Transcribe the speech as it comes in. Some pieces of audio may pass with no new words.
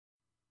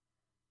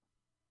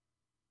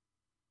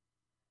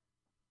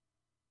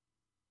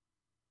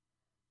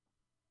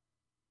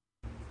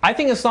I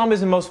think Islam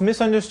is the most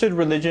misunderstood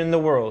religion in the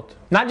world,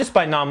 not just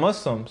by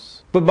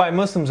non-Muslims, but by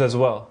Muslims as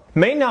well.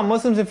 Many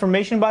non-Muslims'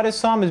 information about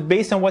Islam is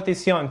based on what they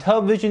see on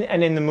television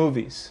and in the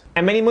movies.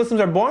 And many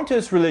Muslims are born to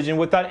this religion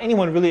without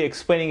anyone really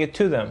explaining it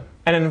to them.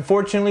 And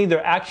unfortunately,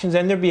 their actions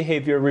and their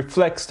behavior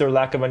reflects their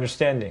lack of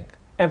understanding.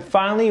 And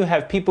finally, you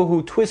have people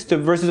who twist the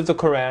verses of the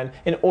Quran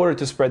in order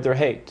to spread their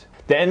hate.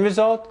 The end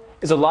result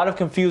is a lot of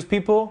confused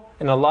people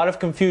and a lot of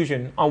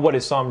confusion on what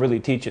Islam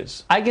really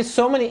teaches. I get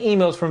so many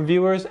emails from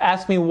viewers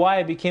asking me why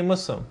I became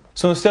Muslim.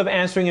 So instead of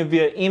answering it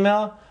via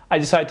email, I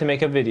decided to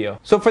make a video.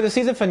 So for the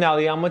season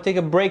finale, I'm going to take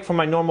a break from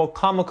my normal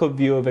comical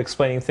view of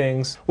explaining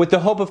things with the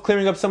hope of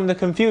clearing up some of the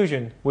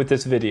confusion with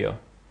this video.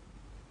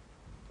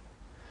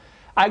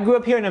 I grew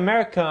up here in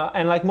America,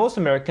 and like most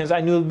Americans,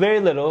 I knew very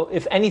little,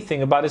 if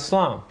anything, about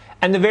Islam.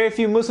 And the very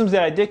few Muslims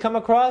that I did come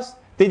across,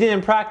 they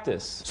didn't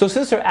practice. So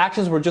since their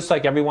actions were just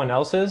like everyone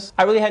else's,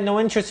 I really had no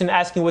interest in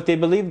asking what they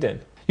believed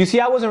in. You see,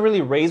 I wasn't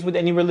really raised with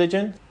any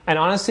religion, and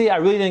honestly, I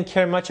really didn't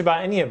care much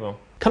about any of them.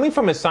 Coming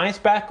from a science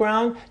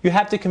background, you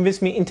have to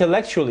convince me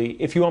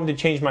intellectually if you want me to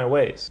change my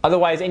ways.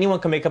 Otherwise, anyone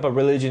can make up a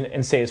religion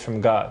and say it's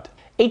from God.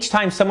 Each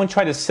time someone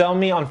tried to sell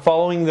me on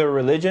following their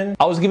religion,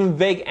 I was given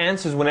vague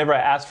answers whenever I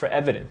asked for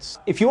evidence.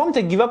 If you want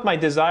me to give up my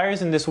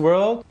desires in this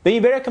world, then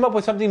you better come up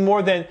with something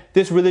more than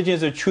this religion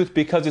is the truth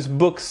because this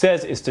book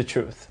says it's the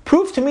truth.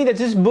 Prove to me that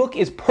this book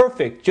is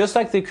perfect, just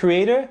like the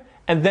Creator,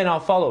 and then I'll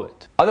follow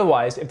it.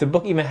 Otherwise, if the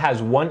book even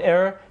has one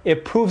error,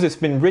 it proves it's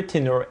been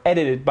written or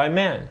edited by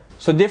man.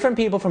 So different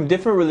people from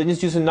different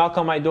religions used to knock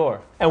on my door.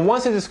 And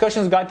once the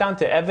discussions got down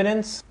to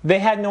evidence, they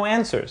had no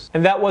answers.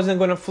 And that wasn't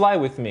going to fly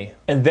with me.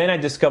 And then I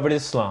discovered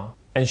Islam.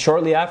 And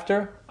shortly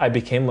after, I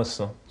became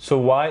Muslim. So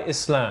why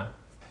Islam?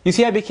 You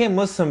see, I became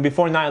Muslim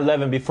before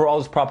 9/11, before all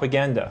this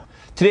propaganda.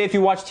 Today, if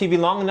you watch TV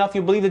long enough,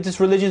 you'll believe that this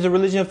religion is a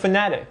religion of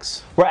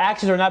fanatics, where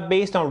actions are not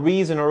based on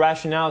reason or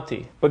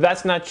rationality. But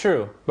that's not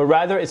true, but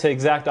rather it's the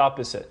exact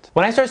opposite.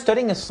 When I started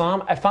studying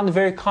Islam, I found it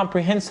very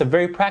comprehensive,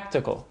 very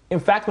practical. In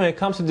fact, when it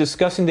comes to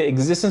discussing the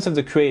existence of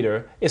the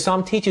Creator,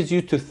 Islam teaches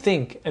you to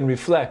think and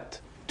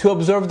reflect, to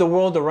observe the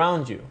world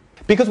around you.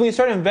 Because when you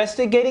start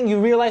investigating, you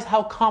realize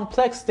how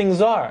complex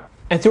things are.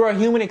 And through our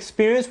human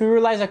experience, we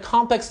realize that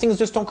complex things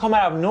just don't come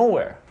out of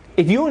nowhere.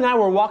 If you and I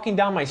were walking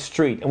down my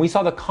street and we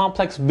saw the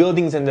complex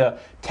buildings and the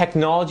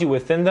technology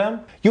within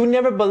them, you would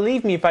never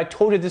believe me if I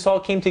told you this all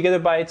came together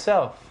by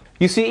itself.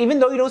 You see, even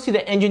though you don't see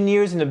the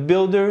engineers and the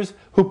builders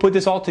who put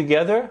this all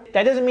together,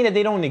 that doesn't mean that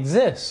they don't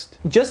exist.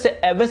 Just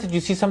the evidence that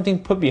you see something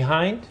put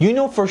behind, you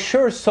know for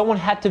sure someone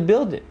had to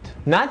build it.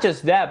 Not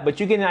just that, but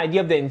you get an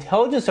idea of the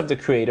intelligence of the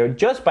Creator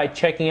just by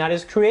checking out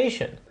His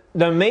creation.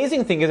 The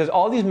amazing thing is that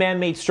all these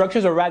man-made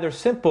structures are rather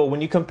simple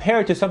when you compare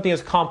it to something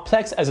as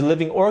complex as a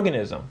living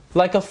organism,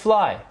 like a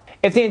fly.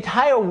 If the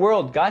entire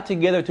world got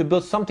together to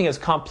build something as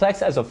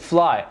complex as a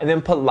fly and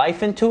then put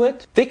life into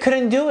it, they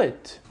couldn't do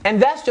it.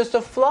 And that's just a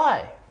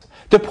fly.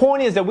 The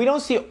point is that we don't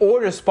see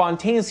order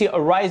spontaneously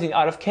arising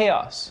out of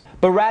chaos,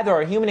 but rather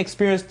our human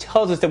experience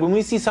tells us that when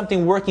we see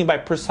something working by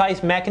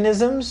precise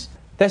mechanisms,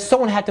 that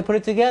someone had to put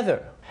it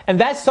together. And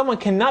that someone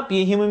cannot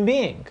be a human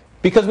being.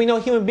 Because we know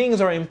human beings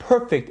are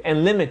imperfect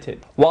and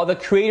limited, while the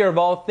Creator of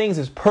all things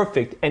is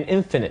perfect and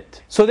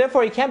infinite. So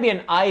therefore, He can't be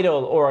an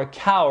idol or a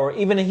cow or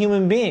even a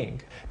human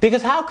being.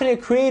 Because how can a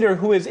Creator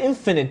who is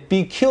infinite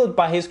be killed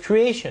by His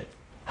creation?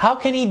 How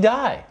can He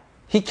die?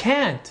 He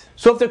can't.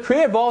 So if the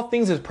Creator of all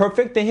things is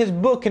perfect, then His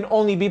book can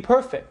only be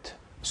perfect.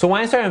 So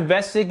when I started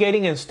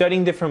investigating and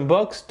studying different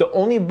books, the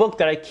only book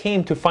that I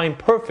came to find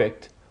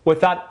perfect,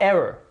 without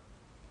error,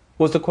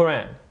 was the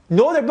Quran.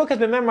 No other book has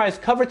been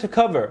memorized cover to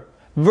cover,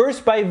 verse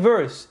by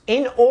verse,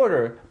 in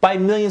order, by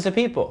millions of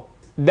people.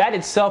 That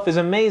itself is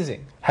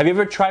amazing. Have you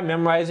ever tried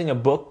memorizing a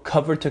book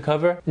cover to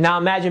cover? Now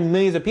imagine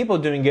millions of people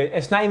doing it.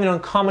 It's not even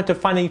uncommon to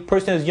find a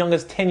person as young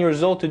as 10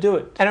 years old to do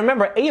it. And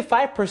remember,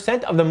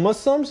 85% of the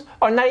Muslims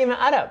are not even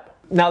Arab.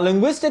 Now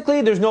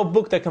linguistically, there's no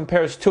book that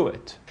compares to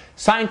it.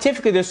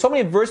 Scientifically, there's so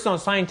many verses on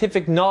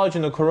scientific knowledge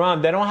in the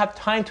Quran that I don't have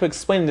time to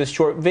explain in this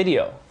short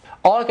video.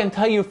 All I can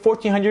tell you,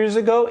 1400 years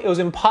ago, it was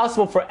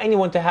impossible for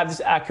anyone to have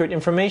this accurate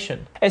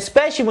information.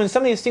 Especially when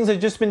some of these things have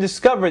just been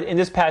discovered in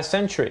this past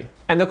century.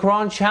 And the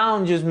Quran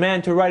challenges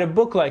man to write a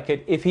book like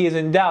it if he is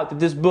in doubt that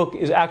this book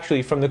is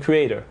actually from the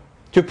Creator.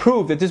 To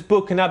prove that this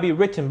book cannot be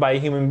written by a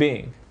human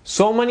being.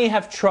 So many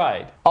have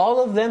tried.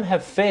 All of them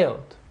have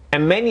failed.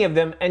 And many of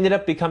them ended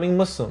up becoming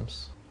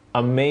Muslims.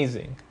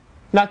 Amazing.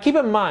 Now keep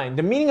in mind,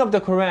 the meaning of the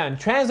Quran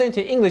translated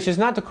to English is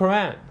not the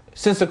Quran,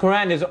 since the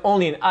Quran is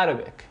only in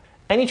Arabic.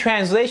 Any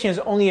translation is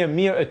only a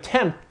mere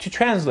attempt to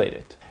translate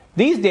it.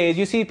 These days,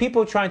 you see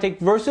people trying to take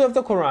verses of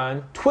the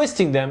Quran,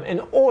 twisting them in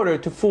order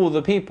to fool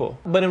the people.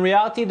 But in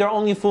reality, they're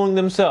only fooling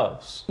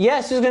themselves.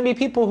 Yes, there's going to be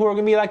people who are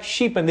going to be like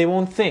sheep and they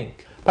won't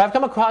think. But I've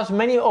come across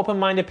many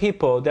open-minded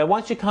people that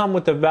once you come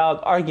with a valid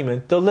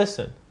argument, they'll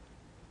listen.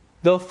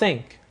 They'll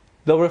think.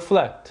 They'll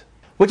reflect.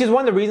 Which is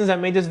one of the reasons I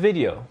made this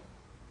video.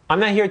 I'm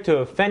not here to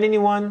offend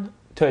anyone,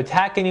 to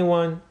attack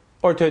anyone,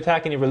 or to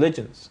attack any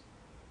religions.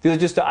 These are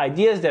just the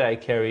ideas that I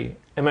carry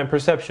and my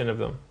perception of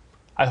them.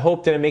 I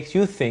hope that it makes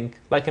you think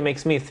like it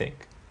makes me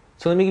think.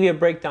 So let me give you a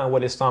breakdown of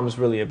what Islam is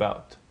really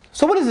about.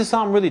 So what does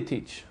Islam really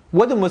teach?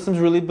 What do Muslims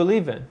really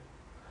believe in?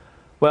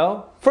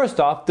 Well, first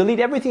off,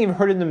 delete everything you've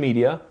heard in the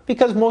media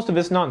because most of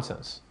it's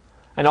nonsense.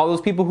 And all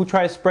those people who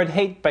try to spread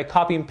hate by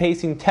copying and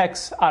pasting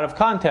texts out of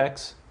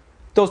context,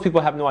 those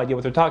people have no idea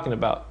what they're talking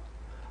about.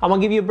 I'm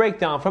going to give you a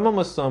breakdown from a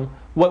Muslim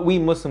what we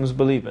Muslims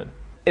believe in.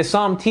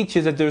 Islam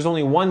teaches that there's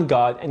only one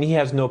God and He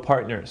has no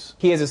partners.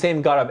 He is the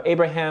same God of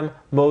Abraham,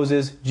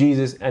 Moses,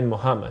 Jesus, and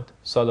Muhammad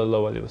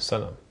sallallahu alaihi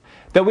wasallam.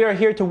 That we are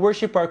here to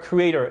worship our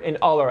Creator in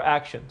all our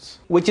actions,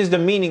 which is the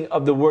meaning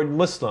of the word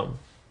Muslim,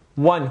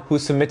 one who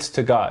submits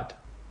to God.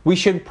 We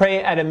should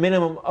pray at a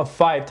minimum of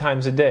 5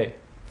 times a day.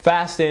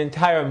 Fast the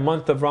entire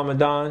month of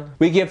Ramadan.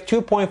 We give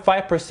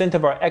 2.5%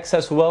 of our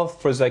excess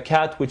wealth for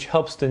zakat, which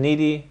helps the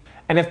needy.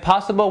 And if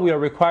possible, we are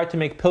required to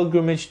make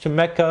pilgrimage to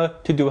Mecca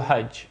to do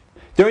Hajj.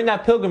 During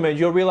that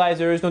pilgrimage, you'll realize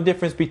there is no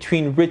difference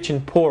between rich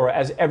and poor,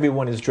 as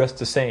everyone is dressed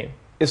the same.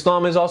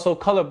 Islam is also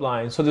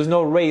colorblind, so there's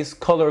no race,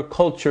 color,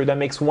 culture that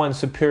makes one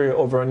superior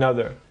over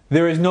another.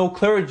 There is no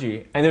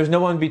clergy, and there's no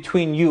one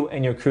between you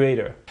and your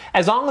Creator.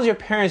 As long as your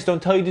parents don't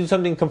tell you to do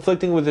something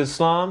conflicting with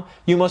Islam,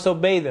 you must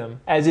obey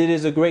them, as it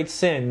is a great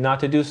sin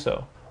not to do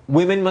so.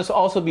 Women must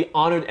also be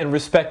honored and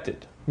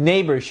respected.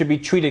 Neighbors should be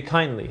treated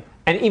kindly.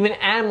 And even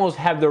animals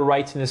have their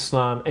rights in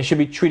Islam and should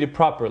be treated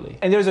properly.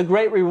 And there's a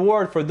great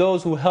reward for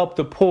those who help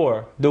the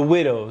poor, the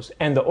widows,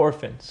 and the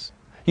orphans.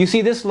 You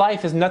see, this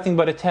life is nothing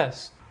but a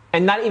test.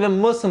 And not even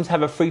Muslims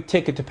have a free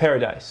ticket to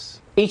paradise.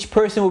 Each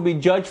person will be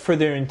judged for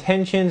their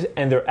intentions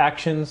and their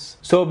actions,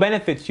 so it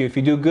benefits you if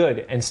you do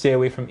good and stay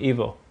away from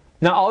evil.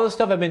 Now, all the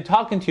stuff I've been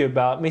talking to you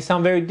about may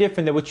sound very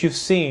different than what you've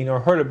seen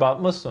or heard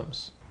about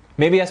Muslims.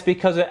 Maybe that's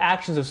because of the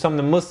actions of some of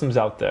the Muslims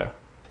out there.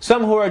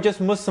 Some who are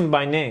just Muslim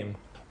by name,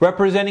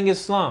 representing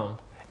Islam.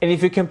 And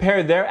if you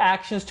compare their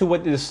actions to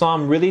what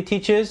Islam really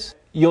teaches,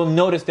 you'll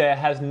notice that it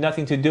has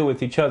nothing to do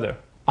with each other.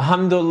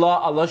 Alhamdulillah,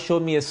 Allah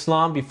showed me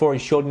Islam before He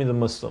showed me the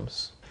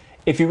Muslims.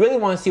 If you really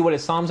want to see what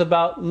Islam's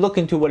about, look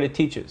into what it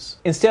teaches,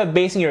 instead of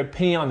basing your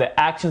opinion on the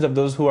actions of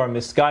those who are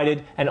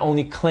misguided and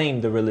only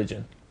claim the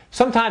religion.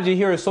 Sometimes you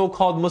hear a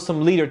so-called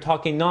Muslim leader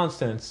talking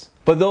nonsense,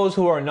 but those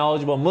who are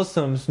knowledgeable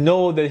Muslims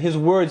know that his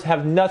words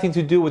have nothing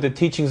to do with the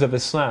teachings of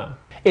Islam.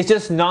 It's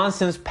just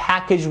nonsense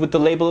packaged with the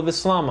label of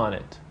Islam on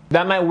it.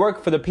 That might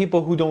work for the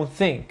people who don't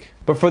think,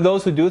 but for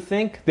those who do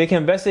think, they can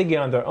investigate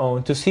on their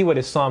own to see what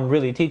Islam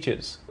really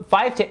teaches.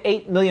 5 to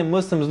 8 million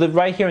Muslims live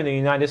right here in the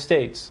United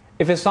States.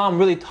 If Islam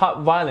really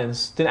taught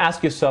violence, then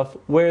ask yourself,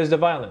 where is the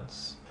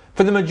violence?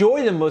 For the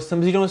majority of the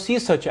Muslims, you don't see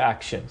such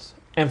actions.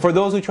 And for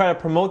those who try to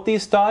promote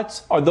these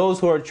thoughts are those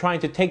who are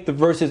trying to take the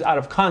verses out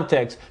of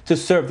context to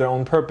serve their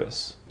own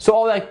purpose. So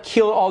all that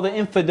kill all the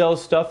infidel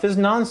stuff is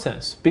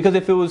nonsense. Because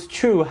if it was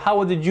true, how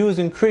would the Jews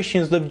and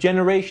Christians live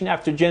generation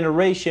after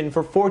generation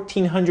for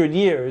 1400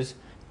 years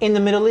in the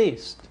Middle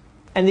East?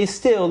 And they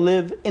still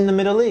live in the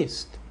Middle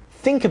East.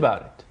 Think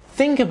about it.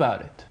 Think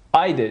about it.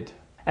 I did.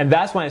 And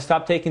that's when I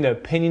stopped taking the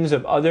opinions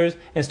of others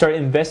and started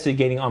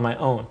investigating on my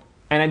own.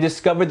 And I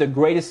discovered the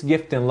greatest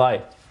gift in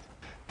life.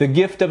 The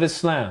gift of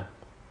Islam.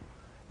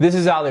 This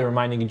is Ali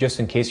reminding you just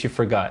in case you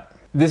forgot.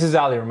 This is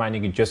Ali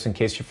reminding you just in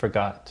case you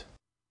forgot.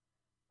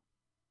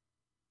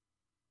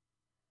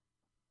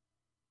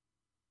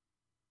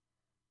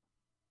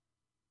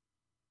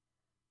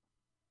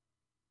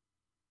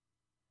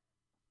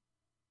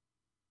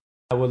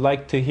 I would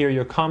like to hear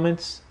your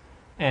comments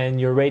and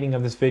your rating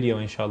of this video,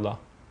 inshallah.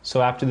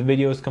 So after the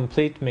video is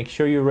complete, make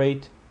sure you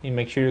rate and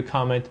make sure you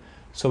comment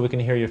so we can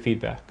hear your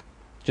feedback.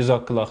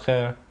 Jazakallah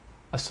khair.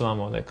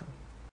 Assalamu alaikum.